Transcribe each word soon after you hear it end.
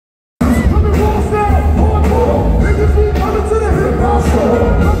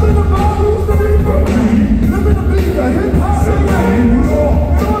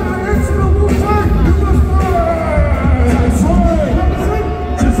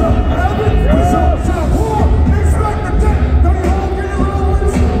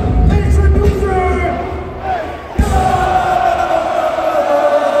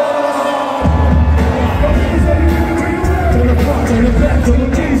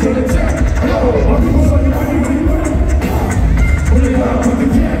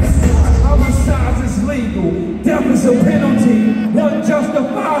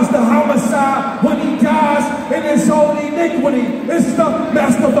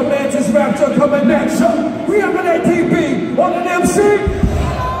coming next. We have an ATB on an MC.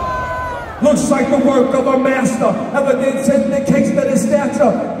 Looks like the work of a master. Evidence indicates that his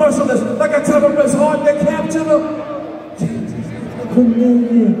stature merciless, like a terrorist, hard to capture.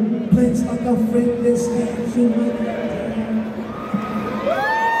 Familiar, blends like a friendly statue.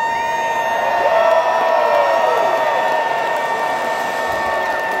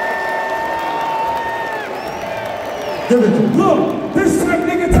 Look, this time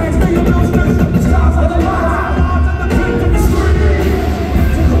nigga tax nigga bills the stars of the lights, and the pink of the screen.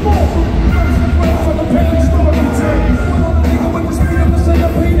 So come on, from the page, from the routine. With all the nigga with the speed of the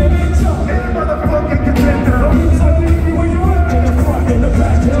centipede and each up. Any motherfucking contender. He's like, leave me where you at. In the front, in the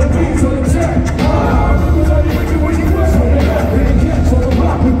back, in the beats on the check. He's like, leave me where you at. So they got me and catch on the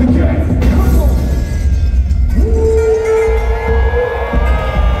block with the gang.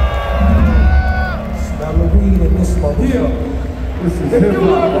 Yeah. If you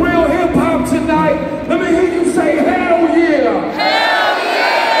love real hip-hop tonight, let me hear you say hell yeah! Hell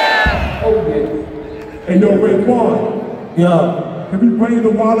yeah! Oh yeah. Hey yo, Red One. Yeah. Can we bring the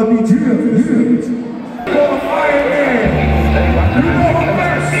Wallaby Jam to the stage? For Fireman! You know the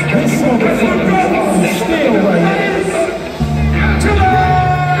best! This song is still right here.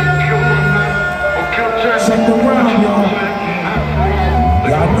 Check the round, y'all.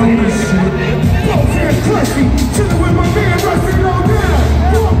 Y'all know this shit. Both hands crusty, chillin' with my man Rusty low down.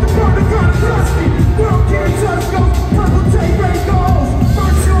 Go up the burner, kinda dusty. World can't touch those purple tape rainbows.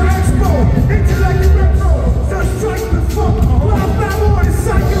 Virtual expo, intellect and retro. Just strike the fuck, wild fat boy is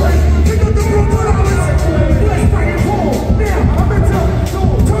circulate. Pick up the room, put on the circulate. Let's bring it home. Now, I'm into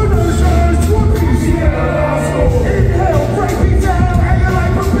turn those shoulders, swappies. Inhale, break me down. Hang it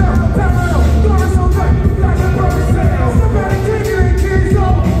like propel, parallel. Doors on right, like a bird sail. Somebody take it in, kids, go.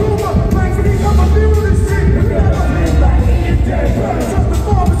 Move up, like to become a beauty shit. Never been like it, dead birds. Just the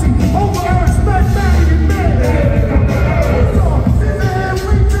pharmacy, over earth, smack bang and man. It's on, in the hand,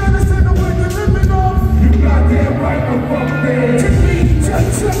 reach in the center where you're living on. You got damn right, I'm from there. Check me,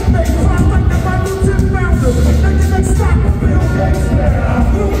 check, make pop like the Bible tip founder. Next stop, Bill Gates now.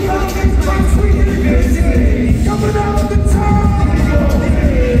 Blue young things like sweet and busy. Coming out of the top.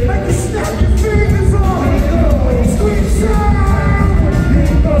 Make you snap your fingers on. Scream sound.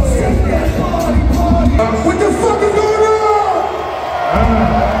 Shake that party. What the fuck is going on?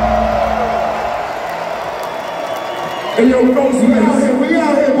 Hey yo, Ghostface. We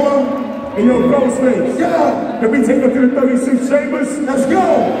out here, boy. Hey yo, Ghostface. Yeah. Can we take up to the 36 chambers? Let's go.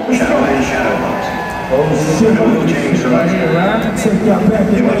 Shadow and Shadowbox. Oh shit. The Wu-Tang Selector. Take y'all back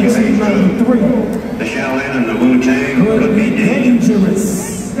to 1993. The Shaolin and the Wu-Tang could be dangerous.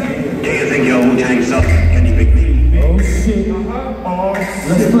 Do you think your Wu-Tang self can depict me? Oh shit.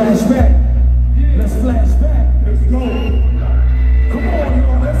 Let's flash back.